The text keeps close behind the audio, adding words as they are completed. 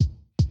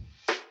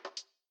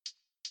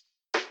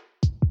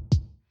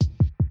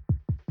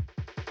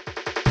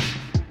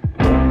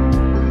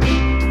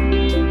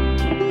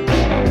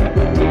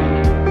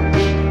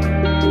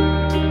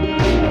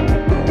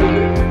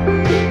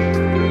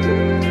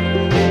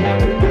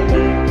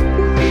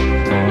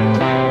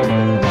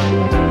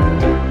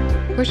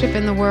Worship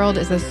in the World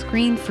is a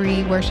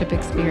screen-free worship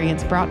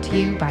experience brought to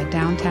you by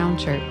Downtown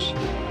Church.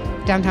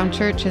 Downtown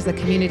Church is a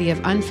community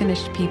of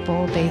unfinished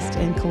people based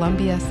in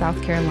Columbia,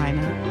 South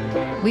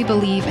Carolina. We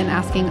believe in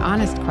asking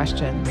honest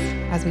questions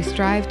as we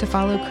strive to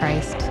follow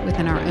Christ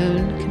within our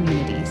own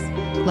communities,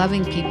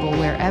 loving people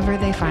wherever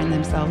they find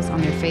themselves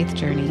on their faith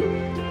journey.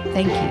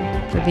 Thank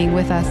you for being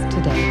with us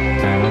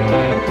today.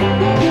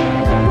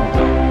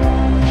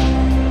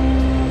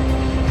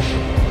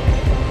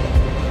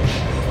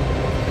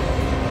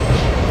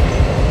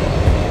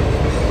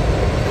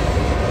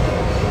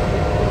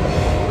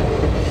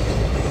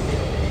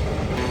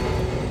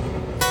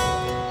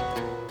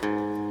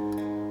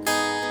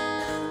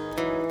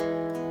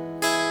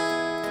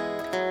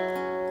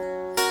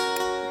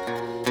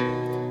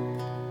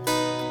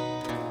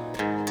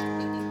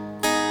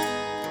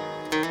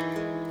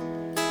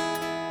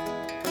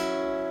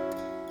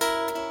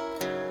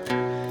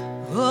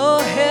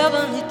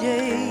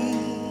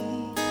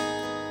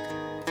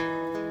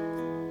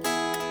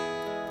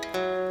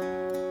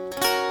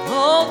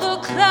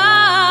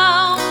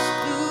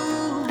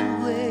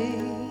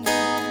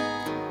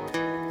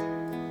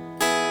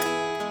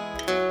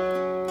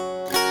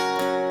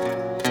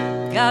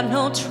 Got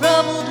no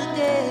trouble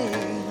today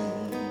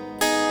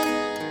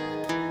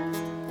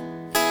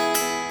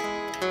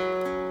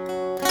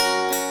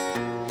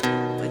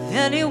with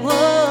anyone.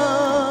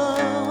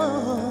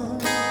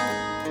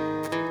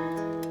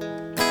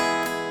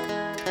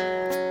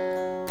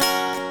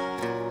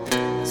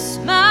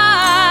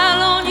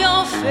 Smile on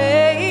your face.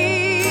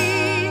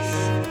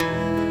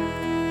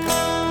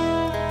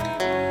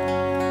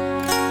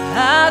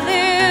 I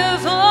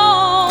live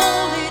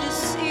only to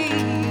see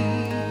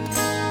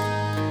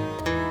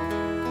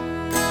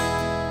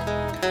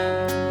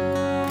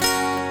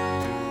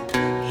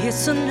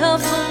it's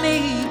enough for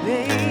me,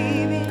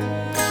 baby.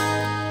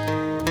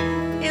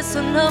 It's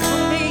enough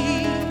for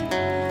me.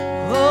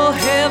 Oh,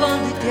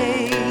 heavenly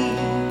day,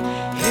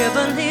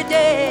 heavenly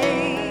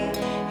day,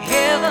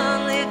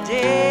 heavenly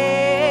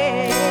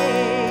day.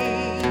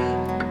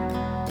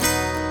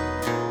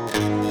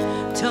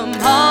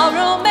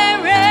 Tomorrow may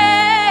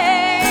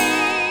rain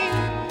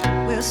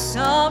with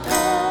sorrow.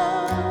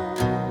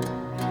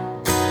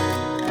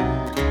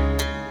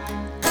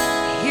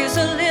 Here's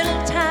a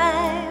little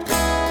time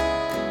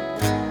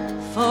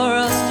for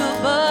us to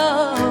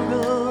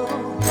borrow.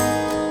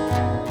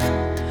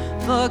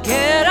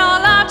 Forget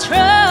all our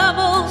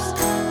troubles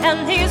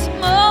and these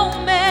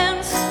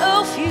moments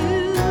so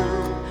few.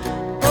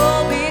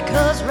 Oh,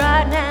 because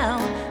right now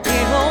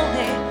the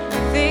only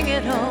thing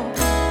at home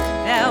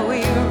that we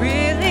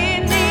really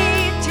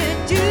need to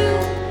do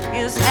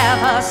is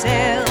have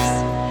ourselves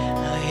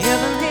a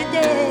heavenly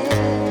day.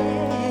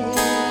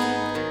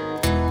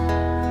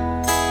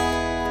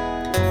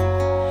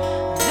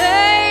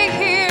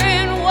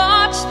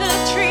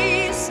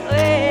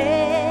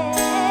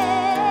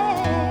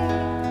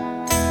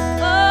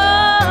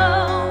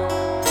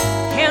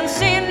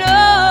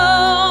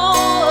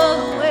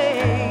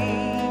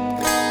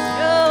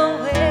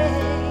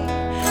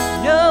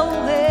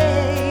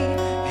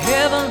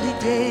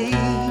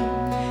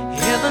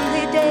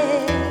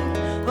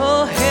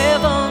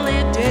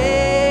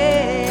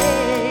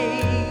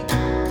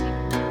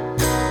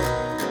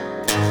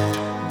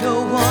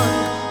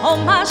 On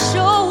my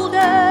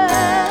shoulder,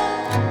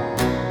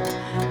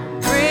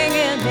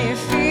 bringing me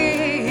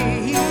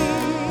fears.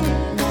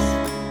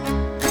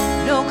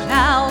 No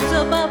clouds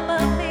above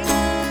me,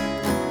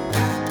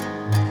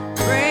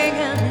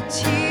 bringing me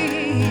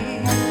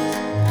tears.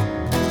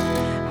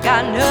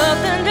 Got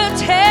nothing to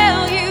tell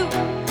you,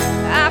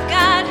 I've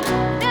got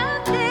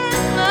nothing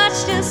much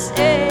to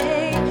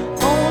say.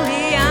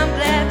 Only I'm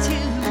glad to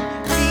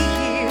be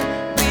here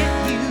with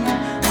you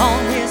on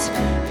this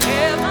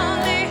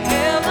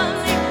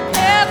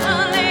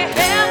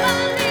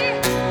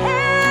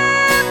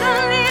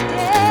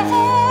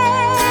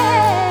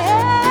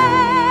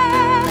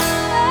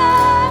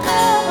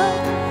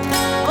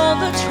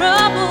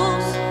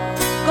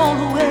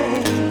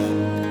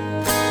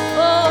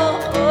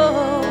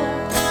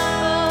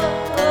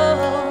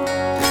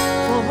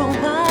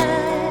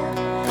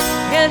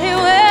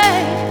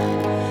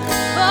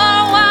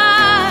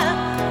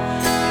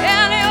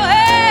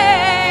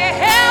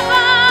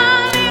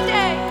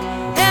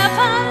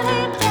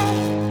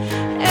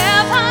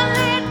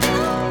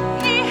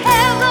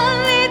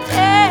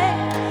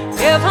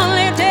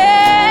heavenly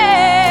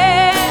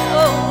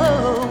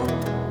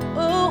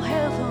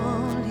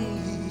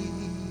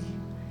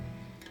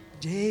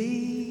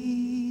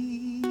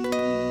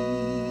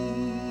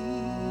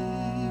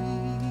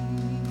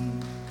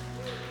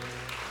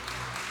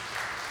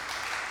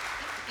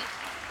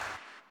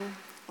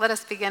Let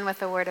us begin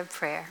with a word of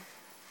prayer.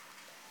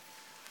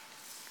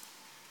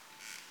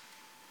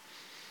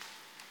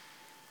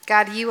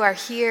 God, you are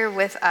here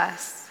with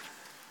us.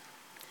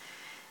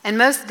 And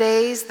most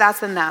days,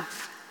 that's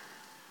enough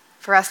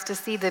for us to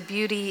see the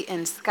beauty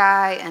in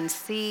sky and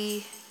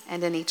sea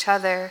and in each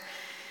other,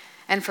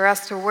 and for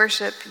us to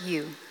worship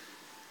you.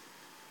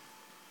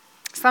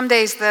 Some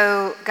days,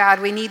 though, God,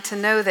 we need to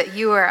know that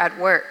you are at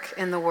work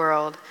in the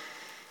world,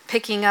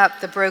 picking up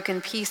the broken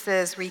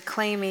pieces,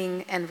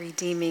 reclaiming and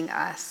redeeming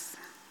us.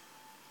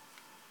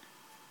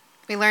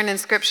 We learn in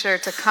Scripture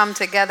to come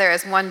together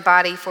as one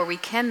body, for we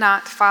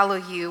cannot follow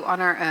you on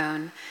our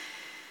own.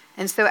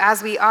 And so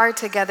as we are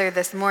together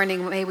this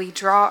morning, may we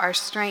draw our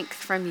strength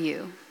from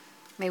you.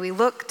 May we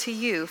look to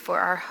you for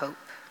our hope.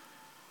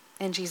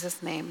 In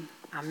Jesus' name,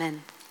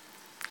 amen.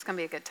 It's going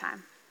to be a good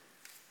time.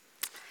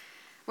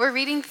 We're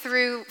reading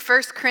through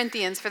 1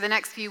 Corinthians for the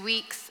next few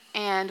weeks,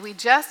 and we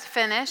just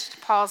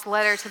finished Paul's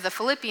letter to the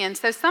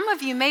Philippians. So some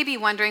of you may be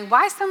wondering,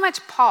 why so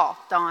much Paul,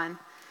 Dawn?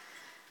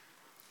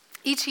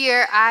 Each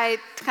year, I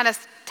kind of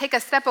take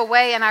a step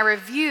away and I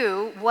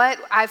review what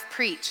I've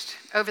preached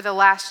over the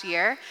last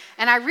year,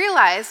 and I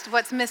realized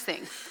what's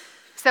missing.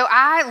 So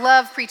I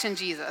love preaching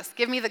Jesus.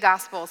 Give me the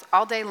Gospels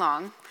all day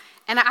long.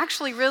 And I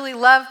actually really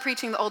love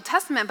preaching the Old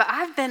Testament, but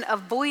I've been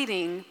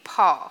avoiding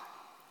Paul.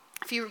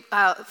 If you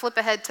flip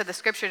ahead to the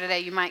scripture today,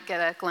 you might get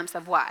a glimpse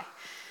of why.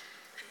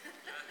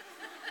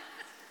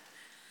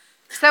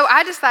 So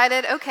I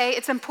decided, okay,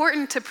 it's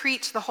important to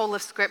preach the whole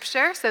of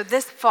Scripture. So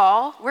this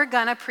fall, we're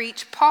going to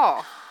preach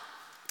Paul.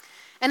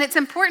 And it's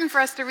important for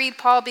us to read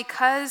Paul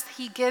because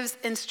he gives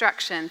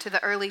instruction to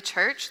the early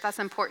church. That's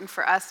important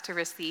for us to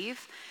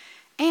receive.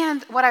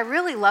 And what I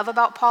really love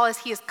about Paul is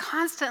he is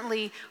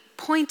constantly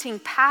pointing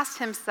past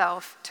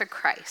himself to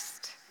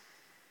Christ.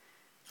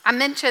 I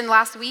mentioned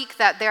last week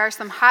that there are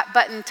some hot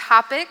button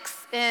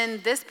topics in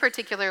this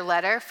particular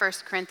letter, 1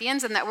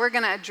 Corinthians, and that we're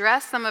going to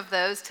address some of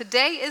those.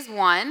 Today is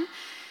one,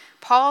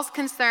 Paul's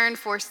concern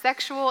for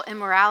sexual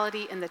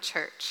immorality in the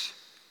church.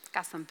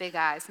 Got some big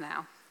eyes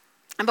now.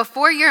 And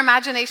before your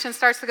imagination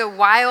starts to go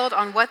wild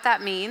on what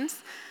that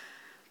means,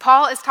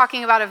 Paul is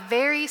talking about a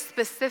very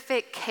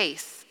specific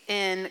case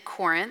in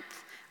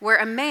Corinth where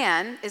a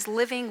man is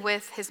living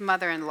with his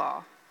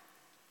mother-in-law.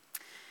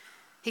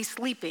 He's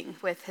sleeping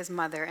with his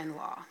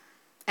mother-in-law.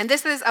 And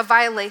this is a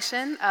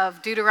violation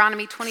of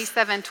Deuteronomy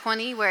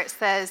 27:20, where it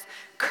says,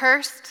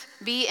 "Cursed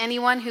be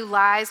anyone who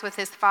lies with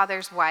his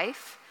father's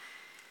wife."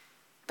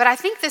 But I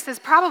think this is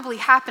probably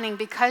happening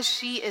because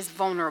she is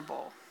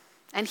vulnerable.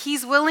 And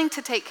he's willing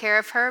to take care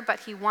of her,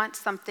 but he wants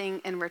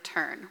something in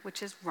return,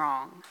 which is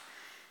wrong.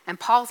 And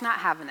Paul's not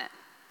having it.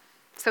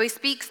 So he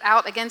speaks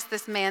out against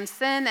this man's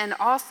sin and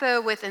also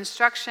with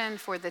instruction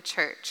for the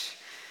church.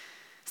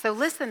 So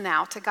listen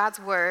now to God's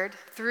word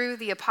through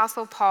the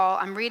Apostle Paul.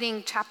 I'm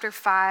reading chapter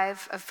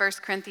 5 of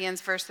 1 Corinthians,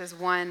 verses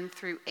 1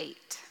 through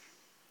 8.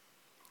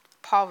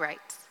 Paul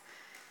writes,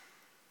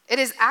 "It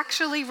is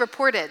actually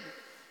reported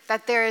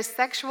that there is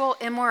sexual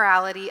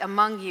immorality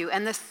among you,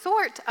 and the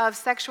sort of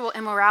sexual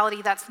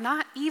immorality that's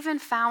not even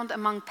found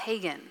among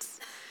pagans.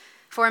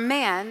 For a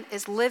man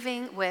is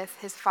living with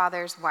his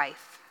father's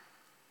wife.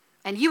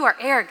 And you are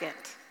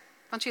arrogant."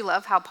 Don't you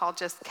love how Paul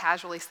just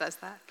casually says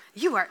that?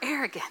 You are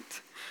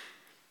arrogant.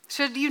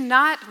 "Should you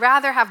not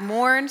rather have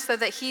mourned so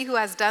that he who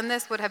has done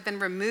this would have been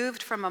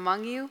removed from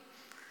among you?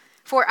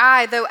 For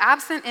I, though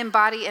absent in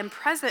body, am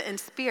present in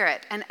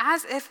spirit, and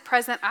as if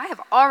present, I have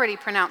already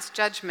pronounced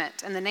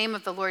judgment in the name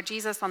of the Lord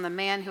Jesus on the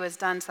man who has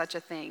done such a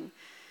thing.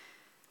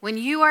 When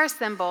you are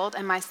assembled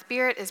and my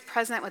spirit is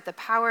present with the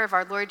power of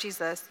our Lord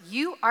Jesus,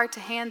 you are to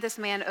hand this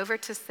man over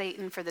to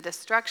Satan for the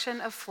destruction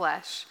of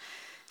flesh,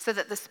 so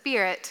that the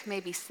spirit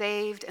may be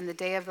saved in the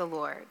day of the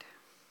Lord.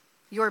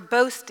 Your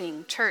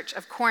boasting, church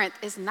of Corinth,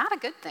 is not a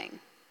good thing.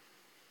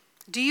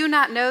 Do you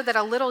not know that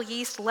a little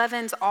yeast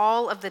leavens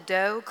all of the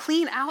dough?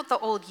 Clean out the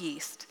old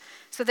yeast,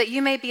 so that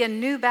you may be a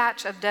new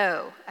batch of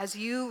dough, as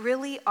you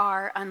really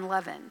are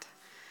unleavened.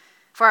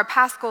 For our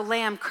paschal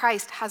lamb,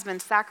 Christ, has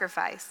been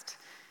sacrificed.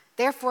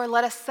 Therefore,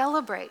 let us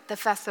celebrate the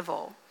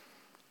festival,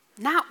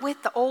 not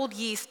with the old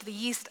yeast, the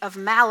yeast of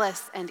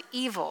malice and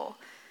evil,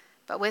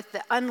 but with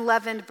the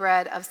unleavened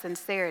bread of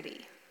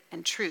sincerity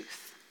and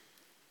truth."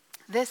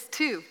 This,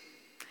 too,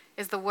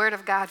 is the word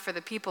of God for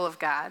the people of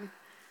God.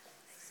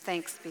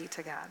 Thanks be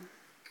to God.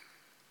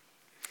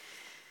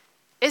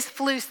 It's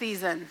flu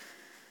season.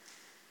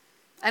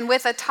 And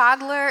with a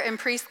toddler in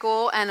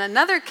preschool and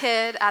another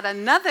kid at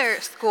another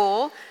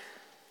school,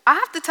 I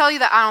have to tell you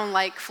that I don't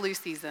like flu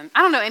season.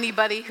 I don't know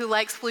anybody who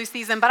likes flu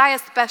season, but I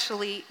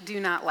especially do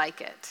not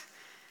like it.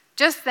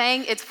 Just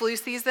saying it's flu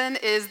season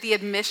is the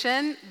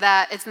admission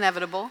that it's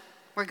inevitable.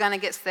 We're going to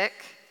get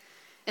sick.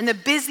 In the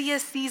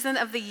busiest season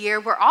of the year,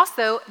 we're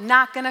also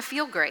not going to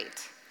feel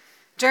great.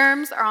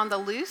 Germs are on the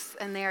loose,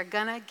 and they are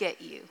going to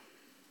get you.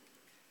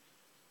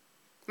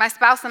 My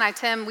spouse and I,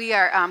 Tim, we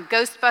are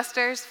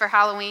Ghostbusters for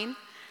Halloween.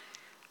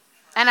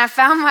 And I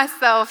found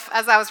myself,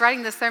 as I was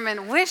writing this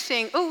sermon,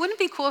 wishing, wouldn't it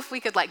be cool if we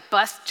could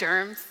bust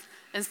germs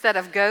instead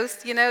of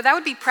ghosts? That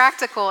would be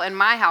practical in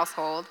my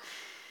household.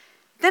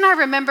 Then I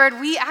remembered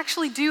we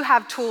actually do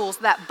have tools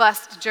that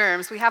bust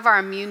germs. We have our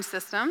immune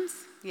systems,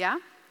 yeah?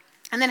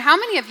 And then how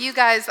many of you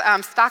guys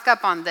stock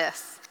up on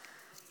this?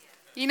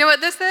 You know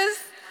what this is?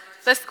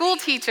 The school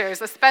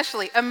teachers,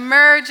 especially,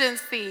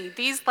 Emergen-C.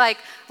 These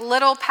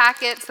little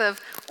packets of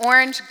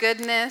orange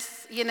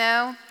goodness,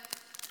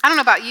 I don't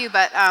know about you,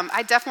 but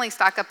I definitely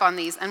stock up on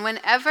these. And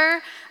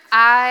whenever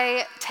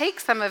I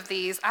take some of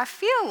these, I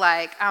feel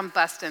like I'm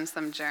busting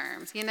some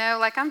germs,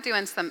 like I'm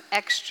doing some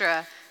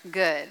extra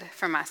good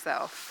for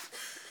myself.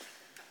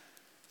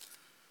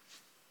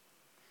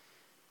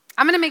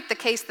 I'm going to make the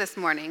case this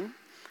morning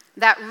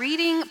that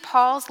reading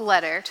Paul's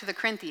letter to the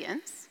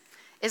Corinthians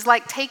is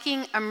like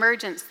taking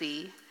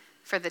Emergen-C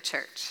for the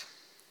church.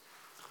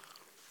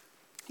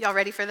 Y'all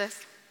ready for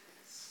this?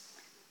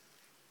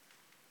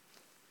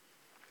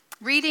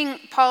 Reading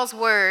Paul's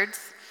words,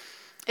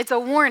 it's a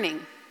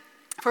warning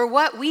for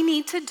what we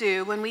need to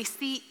do when we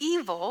see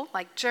evil,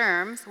 like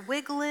germs,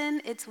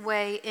 wiggling its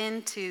way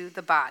into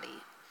the body.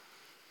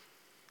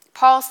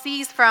 Paul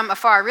sees from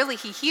afar, really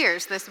he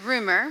hears this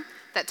rumor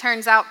that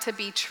turns out to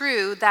be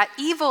true, that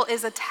evil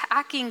is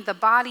attacking the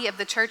body of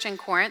the church in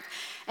Corinth,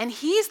 and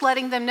he's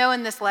letting them know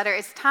in this letter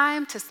it's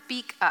time to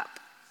speak up.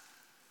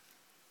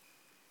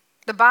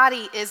 The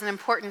body is an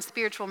important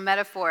spiritual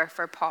metaphor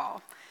for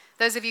Paul.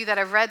 Those of you that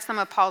have read some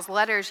of Paul's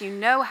letters, you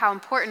know how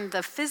important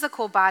the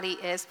physical body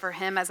is for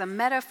him as a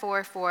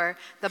metaphor for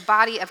the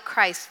body of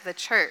Christ, the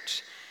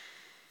church.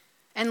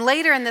 And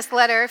later in this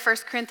letter, 1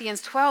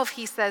 Corinthians 12,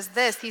 he says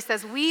this. He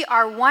says, "We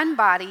are one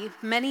body,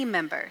 many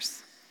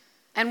members.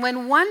 And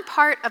when one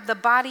part of the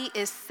body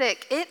is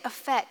sick, it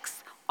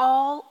affects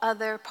all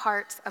other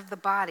parts of the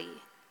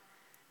body."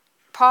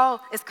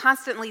 Paul is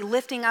constantly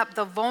lifting up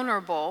the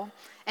vulnerable,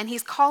 and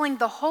he's calling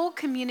the whole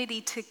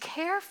community to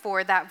care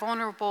for that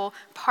vulnerable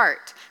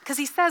part. Because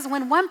he says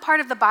when one part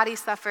of the body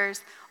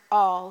suffers,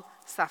 all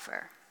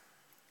suffer.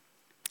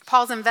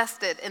 Paul's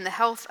invested in the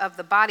health of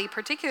the body,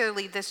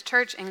 particularly this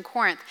church in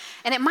Corinth.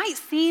 And it might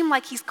seem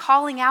like he's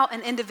calling out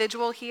an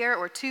individual here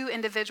or two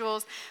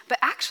individuals, but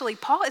actually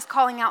Paul is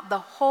calling out the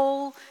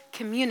whole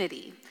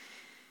community.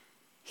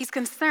 He's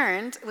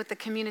concerned with the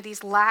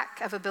community's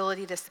lack of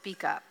ability to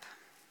speak up.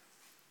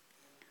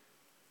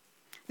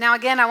 Now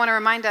again, I want to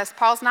remind us,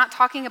 Paul's not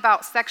talking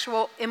about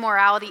sexual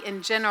immorality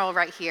in general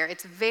right here.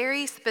 It's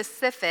very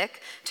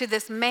specific to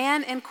this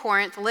man in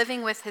Corinth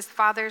living with his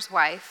father's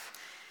wife.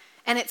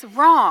 And it's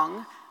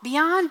wrong,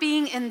 beyond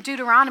being in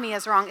Deuteronomy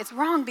as wrong, it's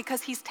wrong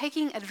because he's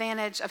taking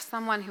advantage of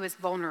someone who is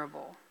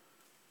vulnerable.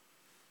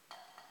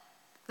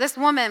 This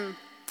woman,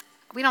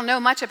 we don't know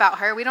much about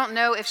her. We don't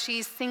know if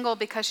she's single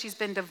because she's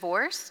been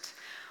divorced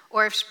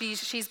or if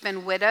she's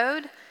been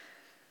widowed.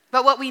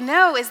 But what we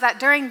know is that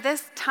during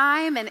this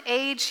time and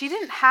age, she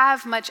didn't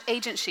have much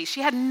agency.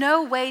 She had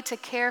no way to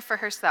care for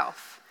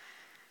herself.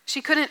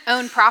 She couldn't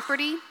own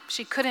property.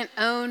 She couldn't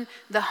own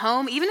the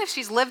home. Even if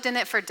she's lived in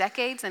it for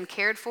decades and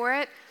cared for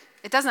it,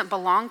 it doesn't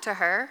belong to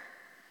her.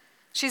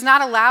 She's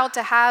not allowed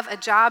to have a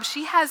job.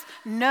 She has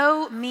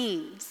no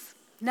means,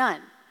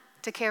 none,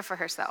 to care for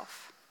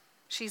herself.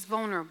 She's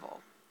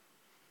vulnerable.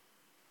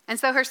 And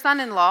so her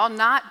son-in-law,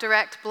 not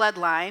direct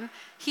bloodline,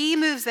 he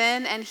moves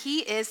in and he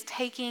is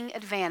taking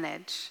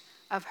advantage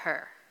of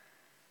her.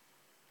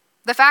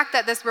 The fact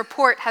that this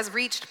report has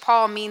reached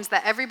Paul means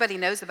that everybody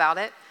knows about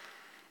it.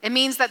 It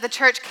means that the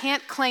church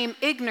can't claim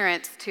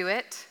ignorance to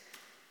it.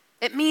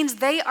 It means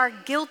they are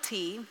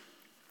guilty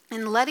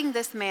in letting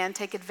this man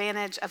take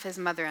advantage of his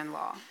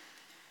mother-in-law.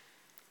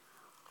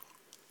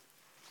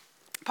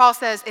 Paul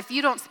says, if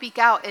you don't speak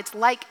out, it's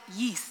like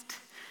yeast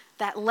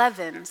that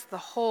leavens the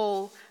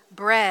whole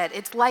bread.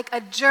 It's like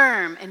a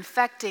germ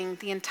infecting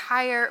the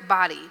entire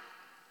body.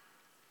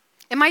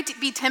 It might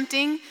be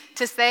tempting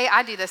to say,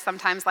 I do this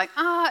sometimes, like,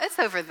 it's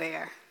over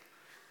there.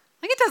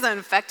 Like, it doesn't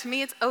affect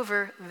me, it's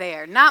over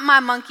there. Not my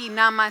monkey,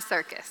 not my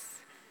circus.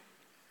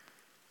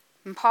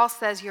 And Paul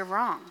says you're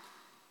wrong.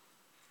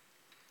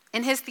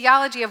 In his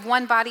theology of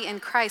one body in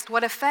Christ,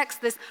 what affects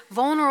this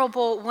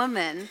vulnerable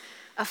woman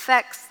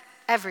affects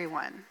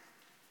everyone.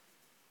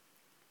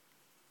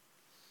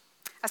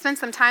 I spent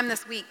some time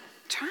this week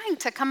trying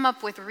to come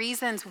up with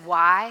reasons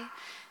why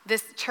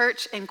this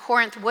church in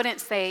Corinth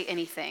wouldn't say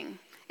anything.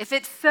 If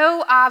it's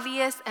so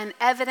obvious and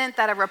evident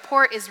that a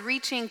report is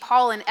reaching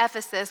Paul in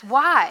Ephesus,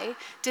 why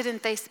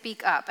didn't they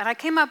speak up? And I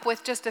came up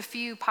with just a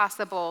few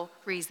possible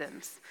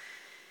reasons.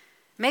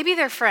 Maybe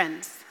they're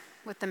friends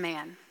with the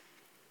man.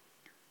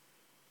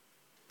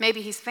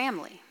 Maybe he's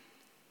family.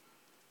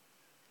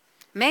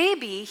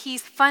 Maybe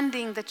he's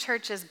funding the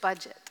church's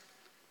budget.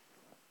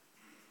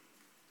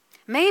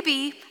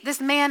 Maybe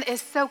this man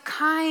is so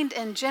kind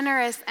and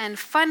generous and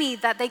funny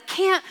that they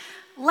can't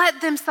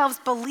let themselves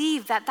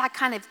believe that that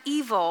kind of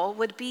evil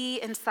would be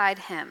inside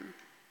him.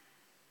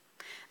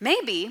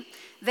 Maybe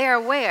they're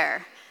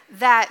aware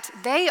that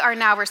they are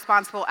now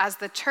responsible as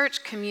the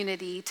church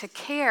community to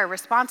care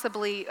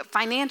responsibly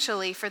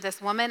financially for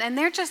this woman, and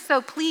they're just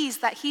so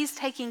pleased that he's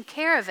taking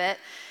care of it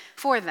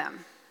for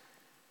them.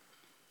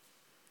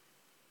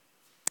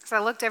 So I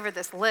looked over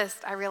this list,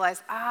 I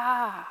realized,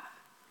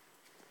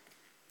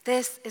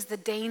 this is the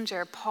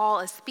danger Paul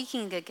is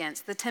speaking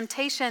against, the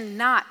temptation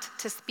not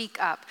to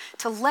speak up,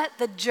 to let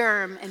the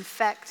germ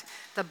infect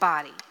the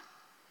body.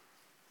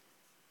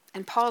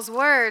 And Paul's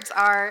words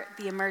are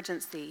the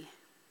emergency,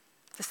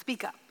 to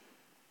speak up.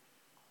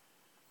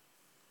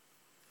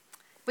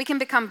 We can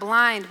become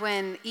blind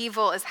when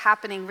evil is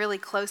happening really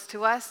close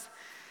to us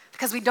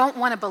because we don't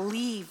want to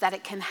believe that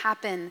it can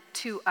happen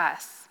to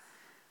us.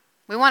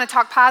 We want to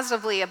talk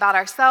positively about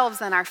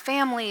ourselves and our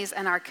families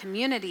and our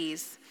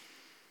communities.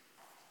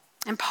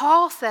 And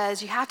Paul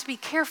says you have to be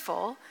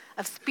careful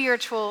of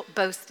spiritual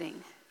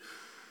boasting.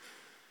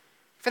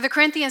 For the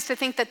Corinthians to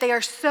think that they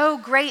are so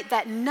great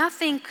that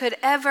nothing could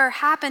ever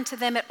happen to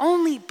them, it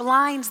only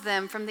blinds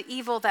them from the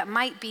evil that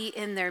might be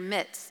in their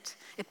midst.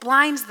 It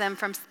blinds them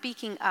from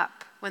speaking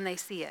up when they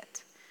see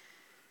it.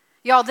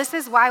 Y'all, this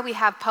is why we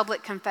have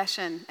public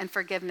confession and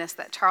forgiveness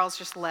that Charles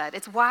just led.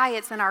 It's why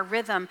it's in our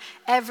rhythm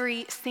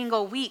every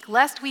single week,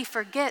 lest we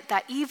forget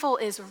that evil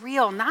is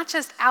real, not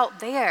just out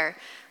there,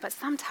 but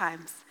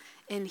sometimes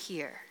in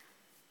here.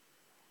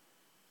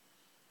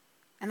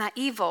 And that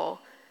evil,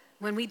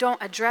 when we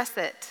don't address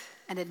it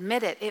and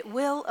admit it, it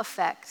will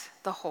affect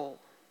the whole.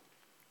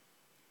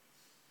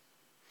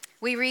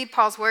 We read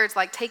Paul's words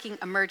like taking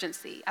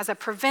Emergen-C as a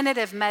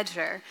preventative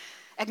measure,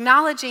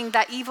 acknowledging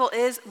that evil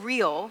is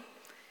real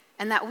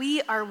and that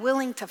we are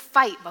willing to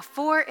fight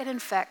before it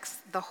infects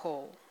the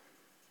whole.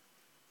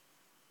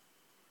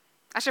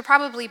 I should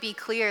probably be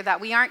clear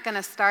that we aren't going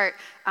to start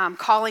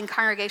calling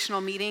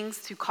congregational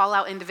meetings to call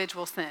out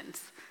individual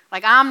sins.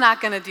 Like, I'm not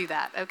going to do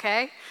that,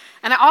 okay?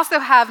 And I also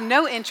have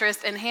no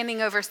interest in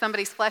handing over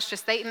somebody's flesh to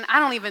Satan. I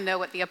don't even know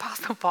what the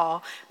Apostle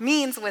Paul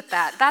means with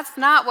that. That's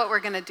not what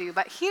we're going to do.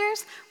 But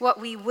here's what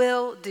we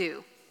will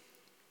do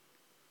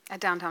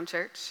at Downtown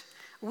Church.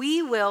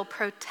 We will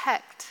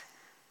protect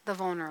the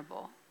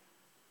vulnerable.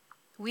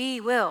 We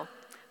will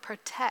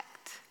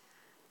protect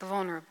the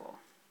vulnerable.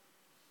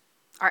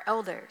 Our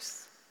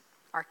elders,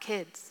 our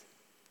kids.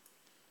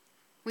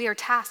 We are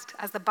tasked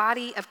as the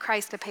body of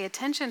Christ to pay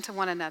attention to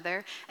one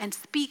another and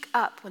speak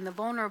up when the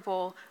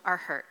vulnerable are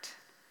hurt.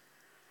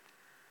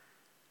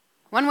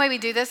 One way we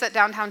do this at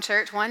Downtown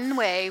Church, one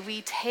way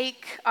we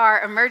take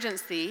our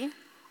Emergen-C,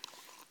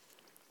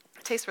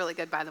 it tastes really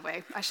good, by the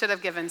way. I should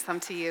have given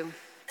some to you,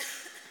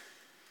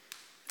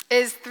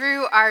 is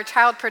through our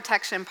child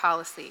protection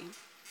policy.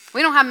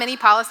 We don't have many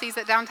policies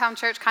at Downtown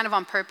Church, kind of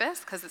on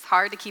purpose, because it's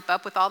hard to keep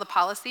up with all the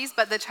policies,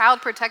 but the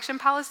child protection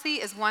policy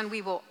is one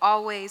we will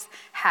always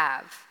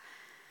have.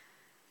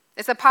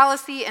 It's a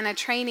policy and a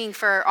training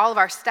for all of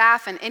our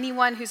staff and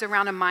anyone who's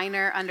around a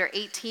minor under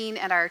 18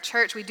 at our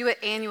church. We do it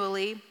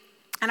annually,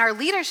 and our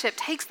leadership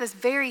takes this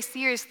very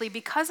seriously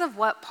because of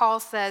what Paul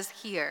says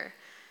here.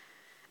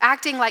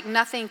 Acting like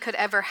nothing could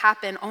ever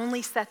happen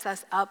only sets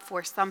us up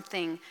for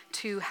something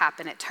to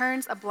happen. It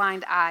turns a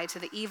blind eye to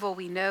the evil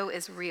we know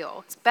is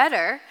real. It's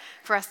better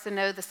for us to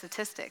know the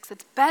statistics.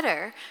 It's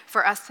better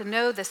for us to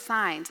know the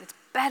signs. It's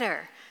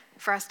better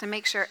for us to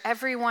make sure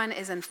everyone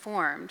is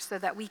informed so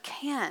that we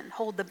can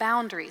hold the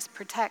boundaries,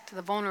 protect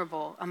the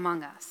vulnerable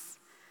among us.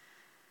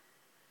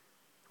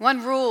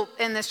 One rule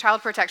in this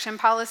child protection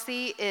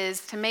policy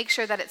is to make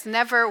sure that it's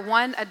never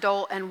one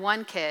adult and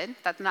one kid,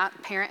 that's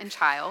not parent and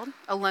child,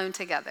 alone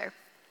together.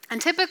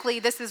 And typically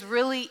this is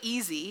really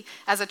easy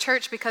as a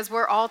church because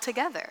we're all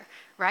together,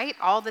 right?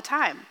 All the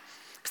time.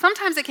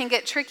 Sometimes it can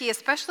get tricky,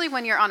 especially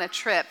when you're on a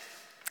trip.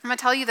 I'm going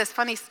to tell you this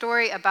funny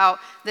story about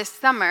this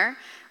summer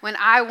when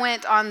I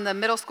went on the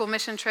middle school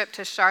mission trip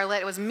to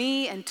Charlotte. It was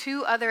me and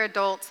 2 other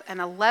adults and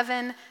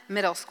 11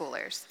 middle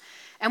schoolers.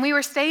 And we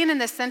were staying in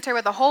this center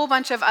with a whole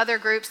bunch of other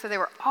groups, so there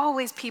were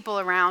always people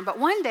around. But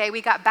one day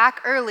we got back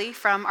early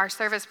from our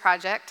service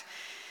project,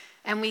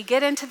 and we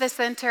get into the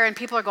center, and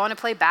people are going to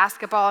play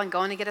basketball and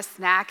going to get a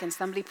snack, and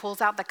somebody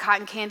pulls out the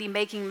cotton candy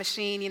making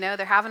machine. You know,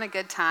 they're having a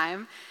good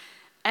time.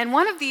 And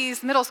one of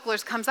these middle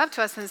schoolers comes up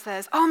to us and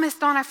says, "Oh, Miss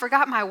Dawn, I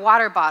forgot my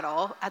water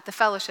bottle at the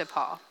fellowship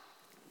hall."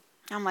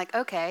 I'm like,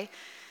 okay.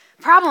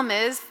 Problem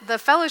is, the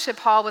fellowship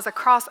hall was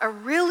across a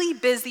really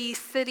busy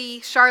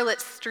city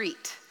Charlotte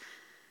street.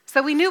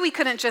 So we knew we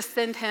couldn't just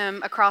send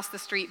him across the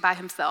street by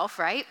himself,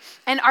 right?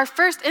 And our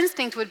first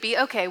instinct would be,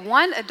 okay,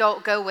 1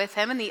 adult go with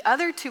him and the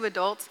other 2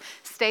 adults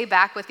stay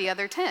back with the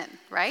other 10,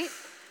 right?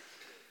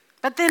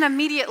 But then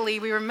immediately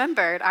we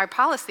remembered our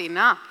policy.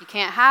 No, you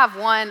can't have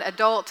 1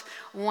 adult,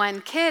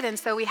 1 kid. And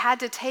so we had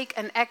to take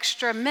an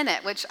extra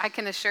minute, which I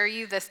can assure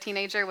you this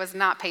teenager was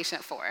not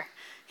patient for.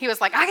 He was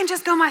like, I can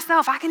just go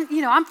myself.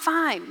 I'm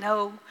fine.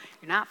 No,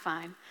 you're not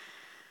fine.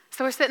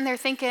 So we're sitting there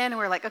thinking, and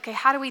we're like, okay,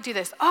 how do we do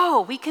this?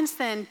 Oh, we can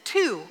send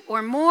 2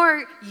 or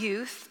more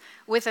youth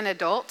with an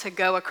adult to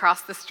go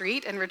across the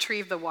street and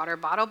retrieve the water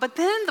bottle. But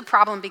then the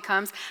problem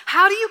becomes,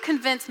 how do you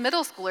convince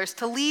middle schoolers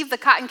to leave the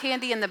cotton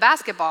candy and the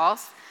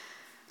basketballs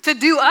to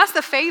do us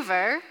a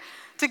favor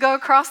to go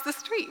across the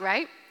street,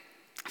 right?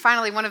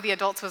 Finally, one of the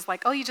adults was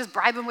like, oh, you just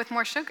bribe them with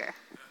more sugar.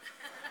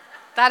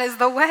 That is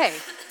the way.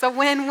 It's a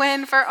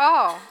win-win for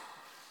all.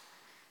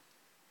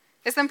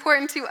 It's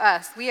important to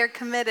us. We are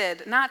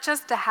committed not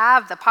just to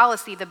have the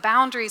policy, the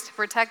boundaries to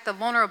protect the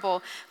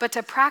vulnerable, but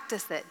to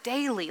practice it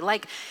daily,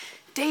 like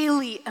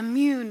daily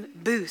immune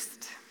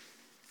boost.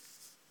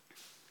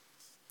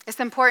 It's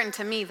important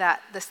to me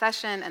that the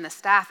session and the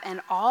staff and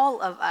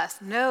all of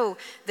us know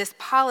this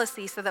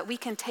policy so that we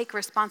can take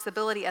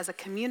responsibility as a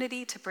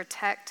community to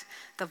protect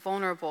the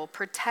vulnerable,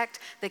 protect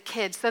the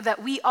kids, so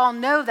that we all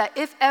know that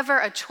if ever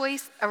a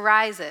choice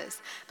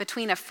arises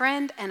between a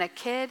friend and a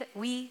kid,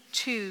 we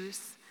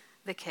choose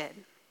the kid.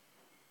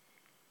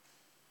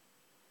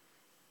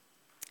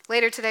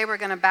 Later today, we're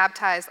going to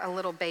baptize a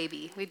little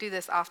baby. We do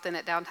this often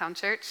at Downtown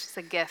Church. It's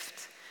a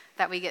gift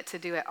that we get to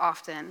do it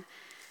often.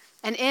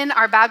 And in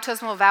our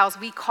baptismal vows,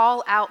 we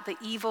call out the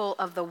evil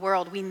of the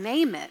world. We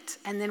name it,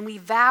 and then we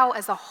vow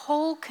as a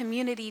whole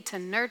community to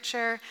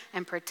nurture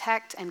and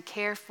protect and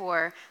care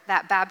for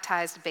that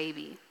baptized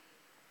baby.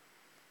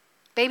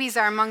 Babies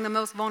are among the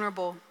most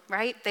vulnerable,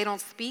 right? They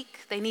don't speak.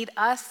 They need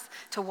us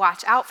to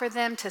watch out for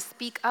them, to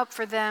speak up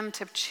for them,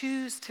 to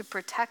choose to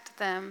protect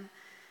them.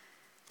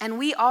 And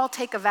we all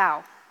take a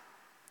vow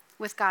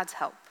with God's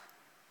help.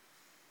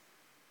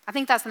 I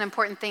think that's an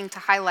important thing to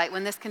highlight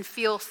when this can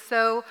feel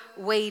so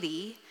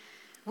weighty.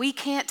 We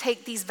can't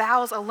take these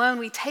vows alone.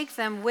 We take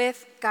them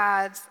with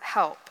God's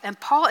help. And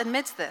Paul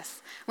admits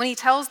this. When he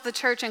tells the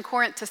church in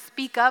Corinth to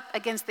speak up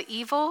against the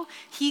evil,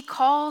 he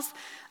calls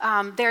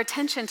their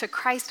attention to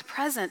Christ's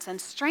presence and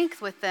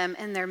strength with them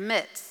in their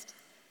midst.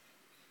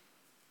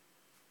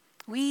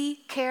 We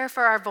care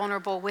for our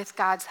vulnerable with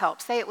God's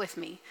help. Say it with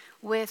me.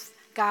 With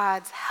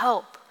God's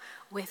help.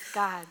 With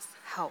God's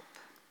help.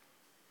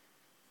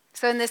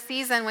 So in this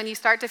season, when you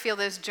start to feel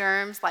those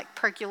germs like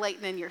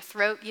percolating in your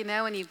throat,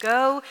 and you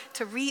go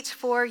to reach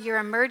for your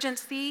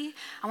Emergen-C,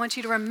 I want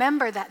you to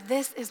remember that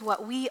this is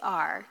what we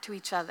are to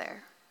each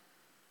other.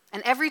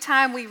 And every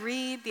time we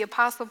read the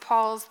Apostle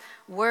Paul's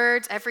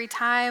words, every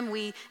time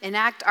we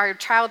enact our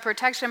child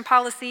protection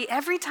policy,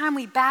 every time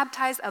we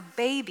baptize a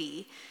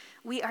baby,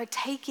 we are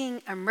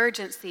taking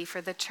Emergen-C for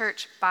the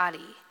church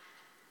body.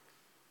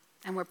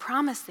 And we're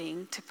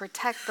promising to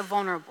protect the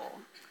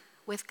vulnerable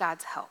with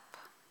God's help.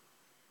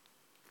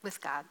 With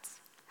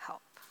God's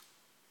help.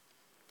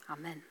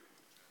 Amen.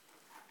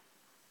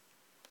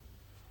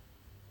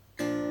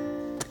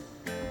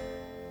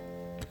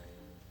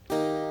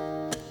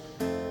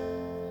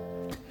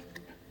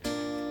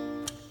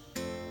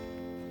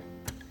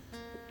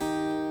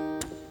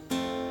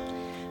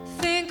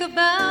 Think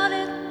about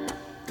it.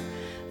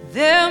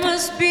 There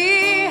must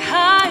be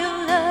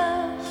higher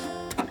love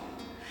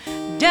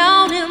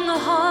down in the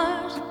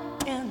heart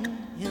and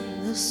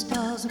in the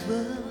stars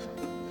above.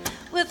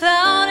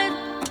 Without it,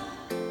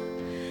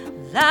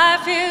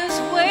 life is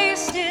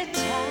wasted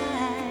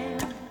time.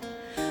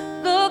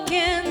 Look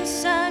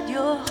inside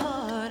your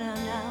heart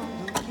and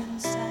I'll look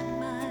inside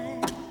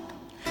mine.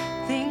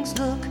 Things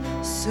look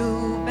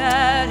so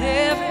bad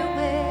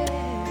everywhere.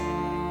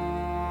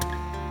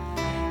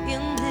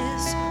 In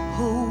this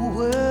whole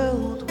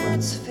world,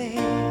 what's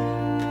fair?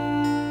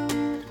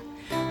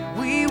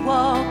 We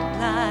walk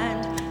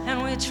blind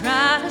and we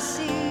try to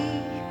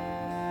see,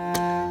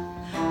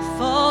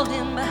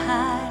 falling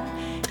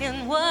behind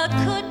in what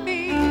could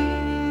be.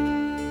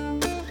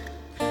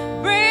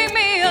 Bring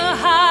me a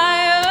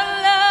higher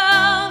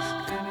love.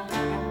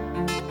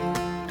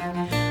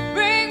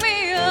 Bring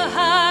me a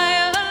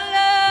higher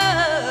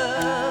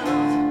love.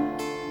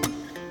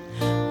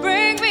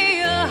 Bring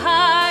me a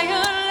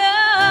higher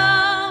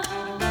love.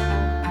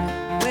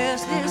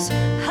 Where's this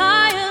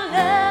higher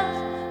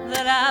love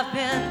that I've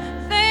been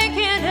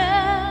thinking of?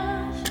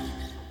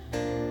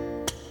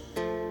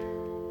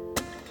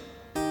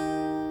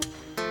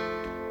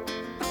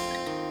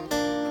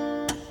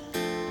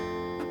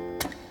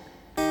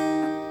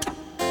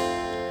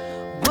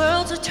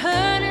 Worlds are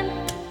turning,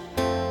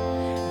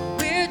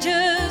 we're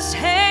just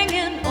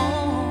hanging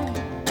on,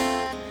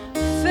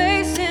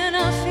 facing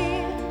our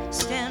fear,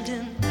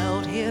 standing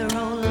out here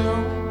all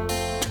alone.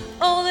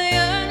 Oh, the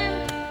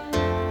yearning,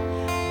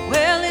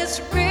 well, it's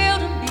real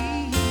to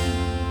me.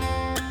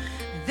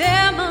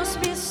 There must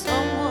be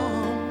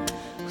someone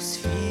who's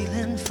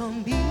feeling for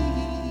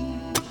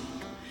me.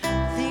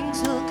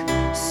 Things look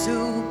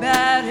so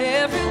bad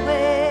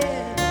everywhere.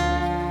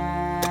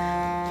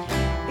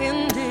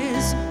 In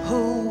this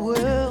whole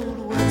world,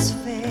 what's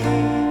fair?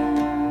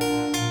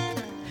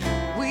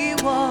 We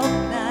walk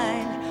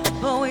blind,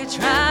 but we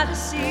try to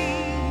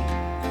see,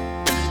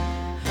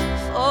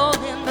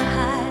 falling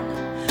behind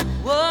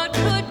what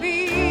could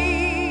be.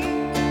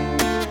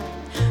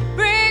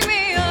 Bring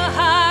me a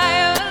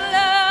higher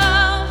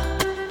love.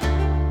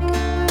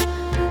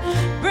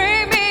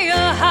 Bring me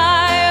a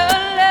higher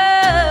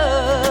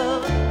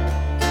love.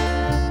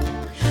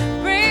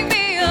 Bring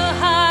me a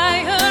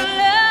higher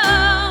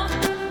love.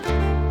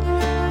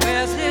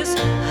 Where's this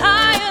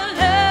higher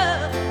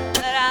love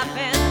that I've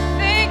been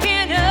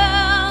thinking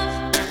of?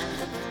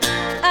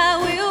 I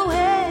will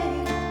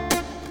wait.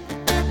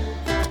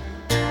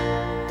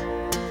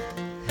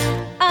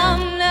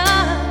 I'm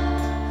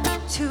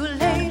not too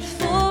late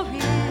for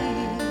it.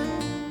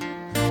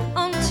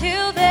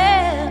 Until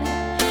then,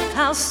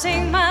 I'll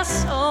sing my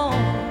song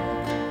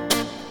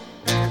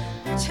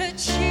to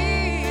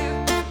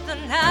cheer the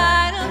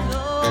night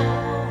alone.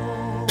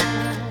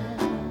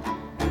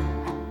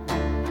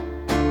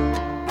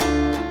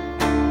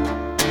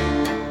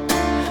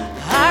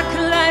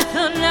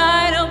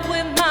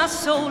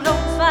 soul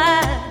on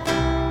fire.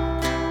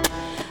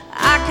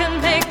 I can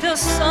make the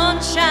sun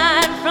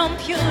shine from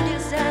pure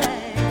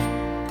desire.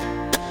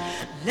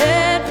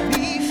 Let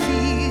me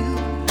feel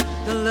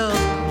the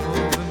love come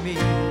over me.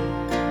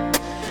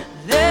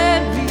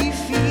 Let me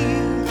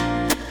feel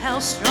how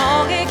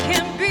strong it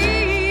can be.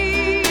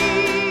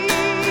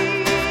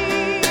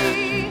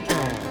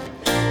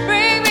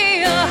 Bring me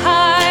a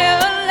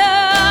higher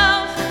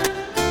love.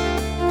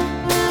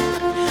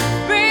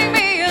 Bring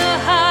me a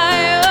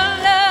higher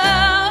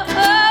love.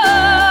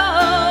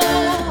 Oh,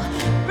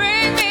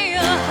 bring me a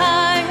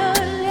higher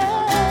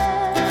love.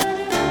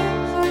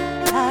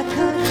 I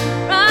could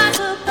rise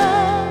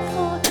above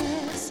for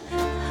this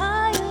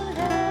higher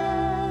love.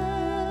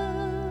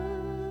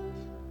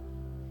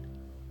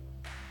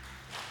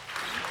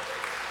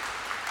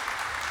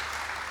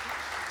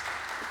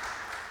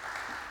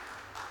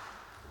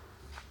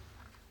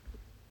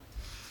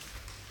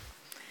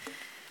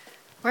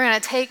 We're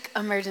going to take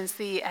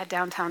Emergen-C at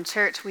Downtown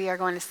Church. We are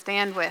going to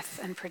stand with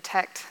and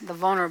protect the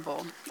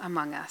vulnerable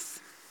among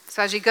us.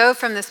 So as you go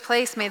from this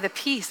place, may the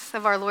peace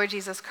of our Lord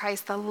Jesus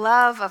Christ, the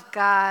love of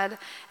God,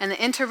 and the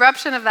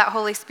interruption of that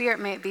Holy Spirit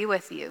may it be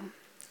with you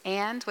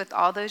and with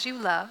all those you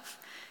love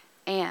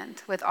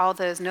and with all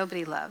those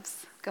nobody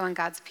loves. Go in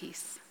God's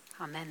peace.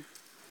 Amen.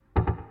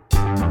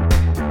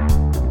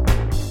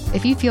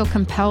 If you feel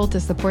compelled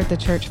to support the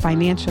church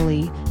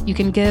financially, you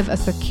can give a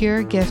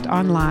secure gift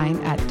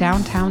online at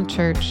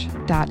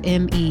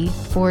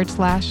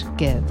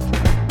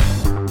downtownchurch.me/give.